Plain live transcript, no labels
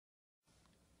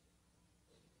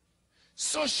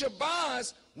So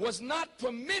Shabazz was not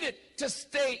permitted to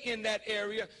stay in that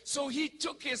area, so he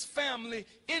took his family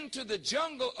into the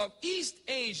jungle of East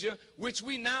Asia, which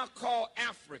we now call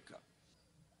Africa.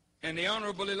 And the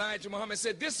Honorable Elijah Muhammad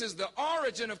said, this is the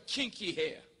origin of kinky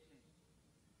hair.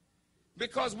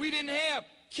 Because we didn't have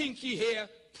kinky hair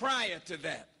prior to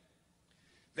that.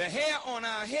 The hair on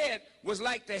our head was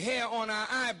like the hair on our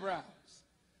eyebrows.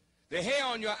 The hair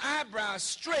on your eyebrows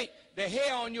straight, the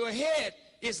hair on your head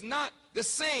is not the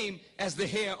same as the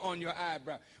hair on your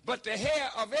eyebrow. But the hair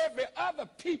of every other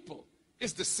people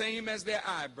is the same as their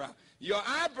eyebrow. Your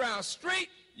eyebrow straight,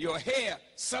 your hair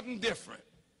something different.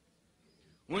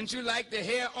 Wouldn't you like the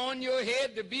hair on your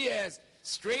head to be as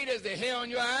straight as the hair on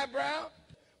your eyebrow?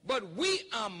 But we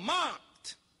are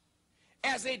marked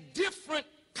as a different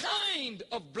kind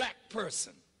of black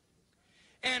person.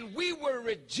 And we were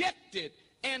rejected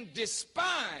and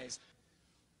despised.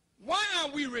 Why are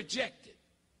we rejected?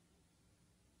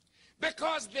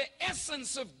 Because the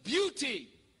essence of beauty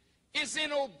is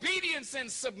in obedience and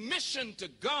submission to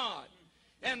God.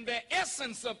 And the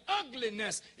essence of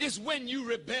ugliness is when you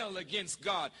rebel against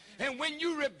God. And when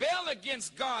you rebel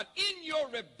against God, in your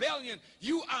rebellion,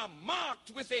 you are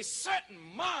marked with a certain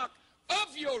mark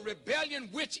of your rebellion,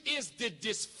 which is the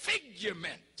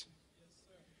disfigurement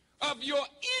of your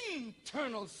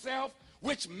internal self,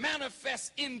 which manifests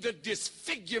in the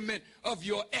disfigurement of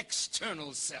your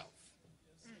external self.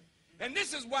 And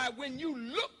this is why when you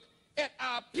look at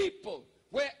our people,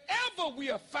 wherever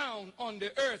we are found on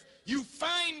the earth, you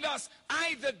find us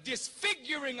either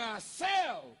disfiguring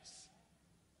ourselves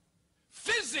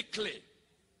physically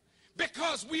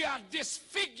because we are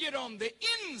disfigured on the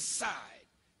inside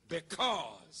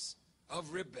because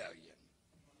of rebellion.